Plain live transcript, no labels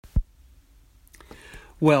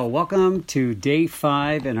Well, welcome to day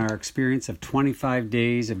 5 in our experience of 25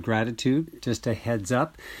 days of gratitude. Just a heads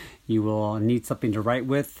up, you will need something to write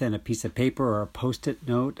with and a piece of paper or a post-it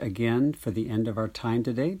note again for the end of our time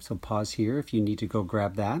today. So pause here if you need to go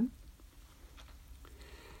grab that.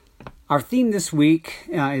 Our theme this week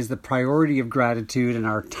is the priority of gratitude, and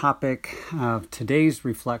our topic of today's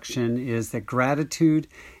reflection is that gratitude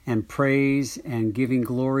and praise and giving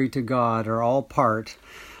glory to God are all part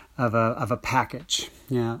of a package.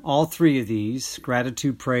 Yeah, all three of these,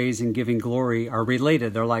 gratitude, praise, and giving glory, are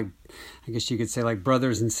related. They're like, I guess you could say, like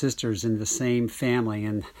brothers and sisters in the same family,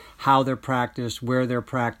 and how they're practiced, where they're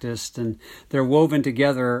practiced, and they're woven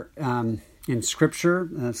together in Scripture,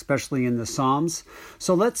 especially in the Psalms.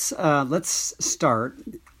 So let's start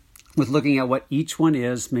with looking at what each one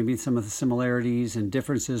is. Maybe some of the similarities and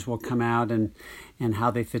differences will come out, and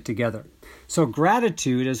how they fit together. So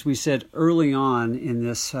gratitude, as we said early on in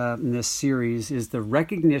this series, is the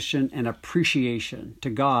recognition and appreciation to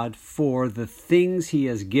God for the things He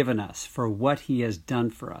has given us, for what He has done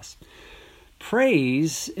for us.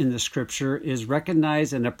 Praise in the Scripture is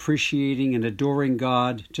recognizing and appreciating and adoring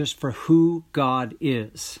God just for who God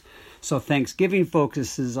is. So thanksgiving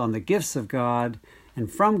focuses on the gifts of God, and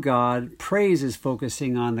from God, praise is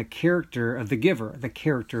focusing on the character of the giver, the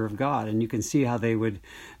character of God. And you can see how they would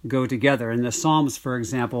go together. In the Psalms, for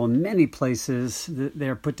example, in many places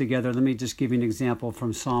they're put together. Let me just give you an example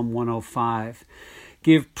from Psalm 105.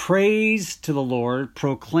 Give praise to the Lord,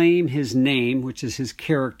 proclaim His name, which is His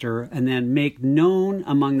character, and then make known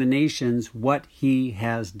among the nations what He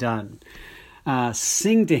has done.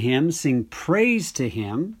 Sing to Him, sing praise to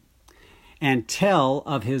Him, and tell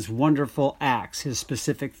of His wonderful acts, His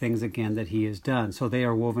specific things, again, that He has done. So they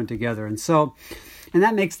are woven together. And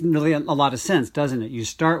that makes really a lot of sense, doesn't it? You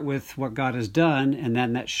start with what God has done, and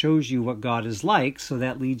then that shows you what God is like, so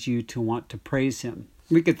that leads you to want to praise Him.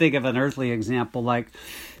 We could think of an earthly example like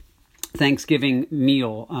Thanksgiving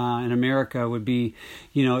meal in America would be,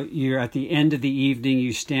 you're at the end of the evening,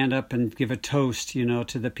 you stand up and give a toast,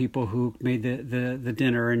 to the people who made the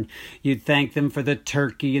dinner, and you'd thank them for the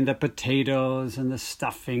turkey and the potatoes and the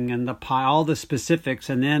stuffing and the pie, all the specifics.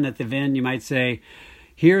 And then at the end, you might say,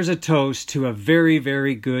 here's a toast to a very,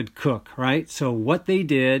 very good cook, right? So what they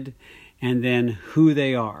did, and then who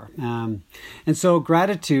they are. And so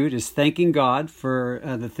gratitude is thanking God for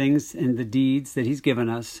the things and the deeds that He's given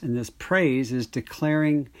us. And this praise is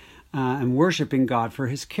declaring and worshiping God for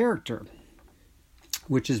His character,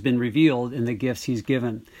 which has been revealed in the gifts He's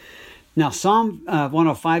given. Now, Psalm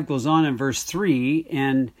 105 goes on in verse 3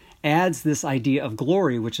 and adds this idea of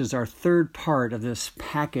glory, which is our third part of this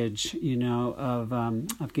package,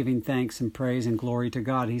 of giving thanks and praise and glory to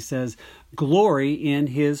God. He says, glory in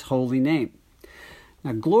His holy name.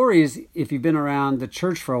 Now, glory is, if you've been around the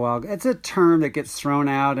church for a while, it's a term that gets thrown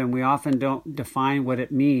out, and we often don't define what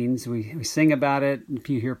it means. We sing about it, if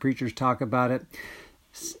you hear preachers talk about it.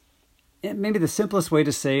 Maybe the simplest way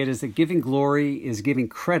to say it is that giving glory is giving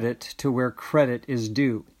credit to where credit is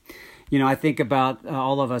due. I think about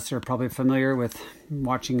all of us are probably familiar with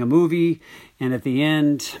watching a movie, and at the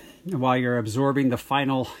end, while you're absorbing the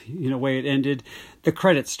final, way it ended, the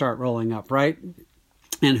credits start rolling up, right?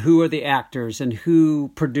 And who are the actors, and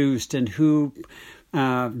who produced, and who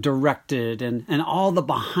directed, and all the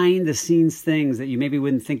behind-the-scenes things that you maybe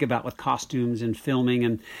wouldn't think about with costumes and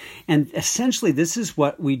filming. And essentially, this is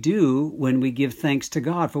what we do when we give thanks to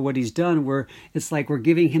God for what He's done. It's like we're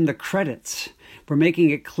giving Him the credits. We're making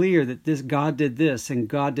it clear that this God did this and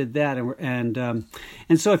God did that, and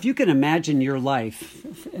so if you can imagine your life,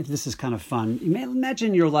 this is kind of fun.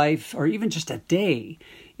 Imagine your life, or even just a day,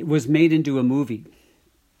 it was made into a movie.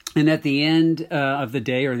 And at the end of the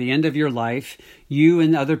day, or the end of your life, you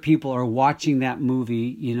and other people are watching that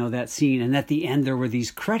movie, that scene. And at the end, there were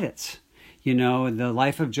these credits. The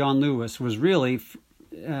life of John Lewis was really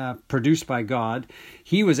produced by God.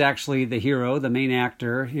 He was actually the hero, the main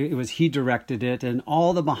actor. He directed it. And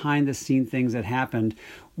all the behind-the-scene things that happened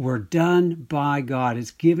were done by God.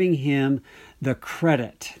 It's giving Him the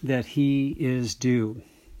credit that He is due.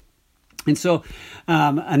 And so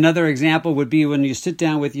another example would be when you sit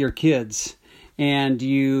down with your kids and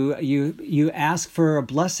you ask for a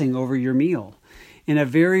blessing over your meal in a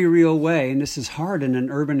very real way. And this is hard in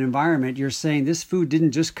an urban environment. You're saying this food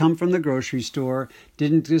didn't just come from the grocery store,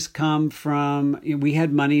 didn't just come from, we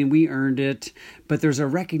had money and we earned it, but there's a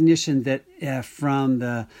recognition that from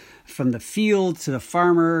the field to the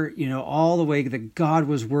farmer, all the way that God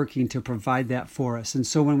was working to provide that for us. And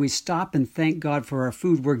so when we stop and thank God for our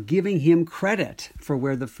food, we're giving Him credit for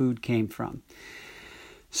where the food came from.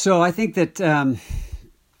 So I think that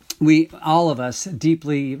we, all of us,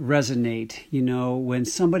 deeply resonate. When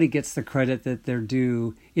somebody gets the credit that they're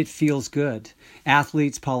due, it feels good.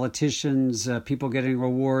 Athletes, politicians, people getting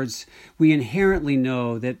rewards, we inherently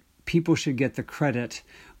know that people should get the credit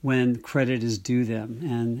when credit is due them.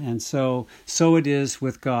 And so it is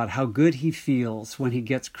with God, how good he feels when he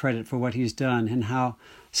gets credit for what he's done, and how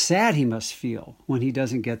sad he must feel when he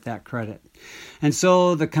doesn't get that credit. And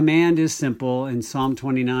so the command is simple in Psalm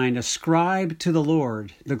 29, ascribe to the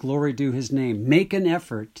Lord the glory due his name. Make an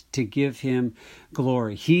effort to give him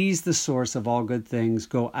glory. He's the source of all good things.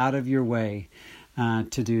 Go out of your way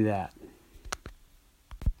to do that.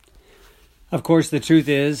 Of course, the truth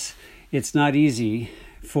is, it's not easy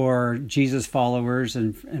for Jesus followers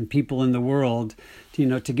and people in the world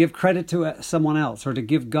to give credit to someone else or to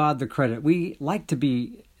give God the credit. We like to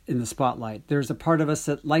be in the spotlight. There's a part of us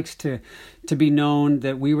that likes to be known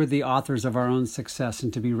that we were the authors of our own success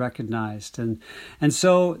and to be recognized. And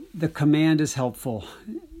so the command is helpful.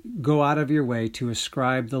 Go out of your way to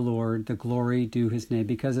ascribe the Lord the glory due his name,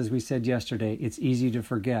 because as we said yesterday, it's easy to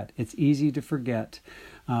forget. It's easy to forget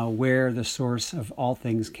where the source of all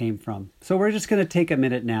things came from. So we're just going to take a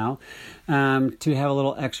minute now to have a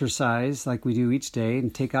little exercise like we do each day,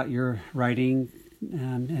 and take out your writing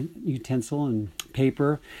and utensil and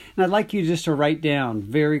paper. And I'd like you just to write down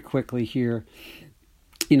very quickly here,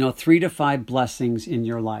 3 to 5 blessings in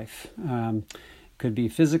your life. Could be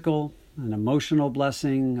physical, an emotional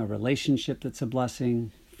blessing, a relationship that's a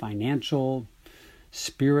blessing, financial,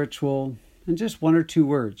 spiritual, and just 1 or 2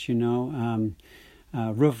 words,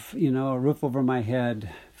 a roof over my head,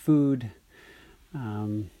 food,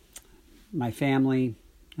 my family,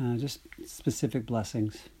 just specific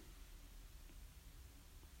blessings.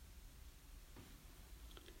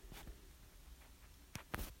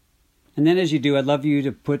 And then as you do, I'd love you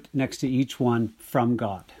to put next to each one, from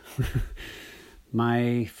God.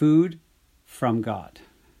 My food, from God.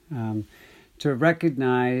 To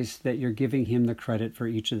recognize that you're giving him the credit for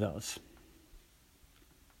each of those.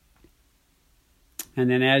 And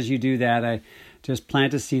then as you do that, I just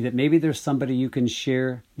plant a seed that maybe there's somebody you can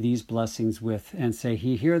share these blessings with and say,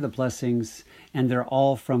 here are the blessings, and they're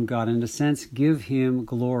all from God. In a sense, give him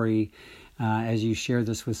glory as you share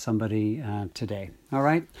this with somebody today. All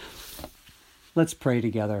right? Let's pray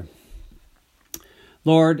together.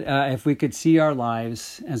 Lord, if we could see our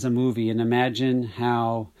lives as a movie and imagine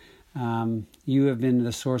how you have been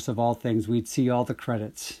the source of all things, we'd see all the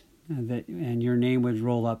credits and your name would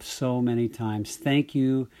roll up so many times. Thank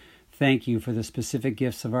you for the specific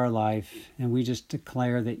gifts of our life. And we just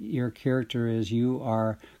declare that your character is you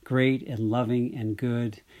are great and loving and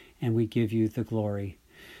good, and we give you the glory.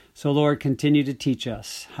 So Lord, continue to teach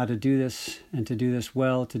us how to do this and to do this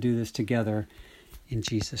well, to do this together. In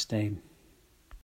Jesus' name.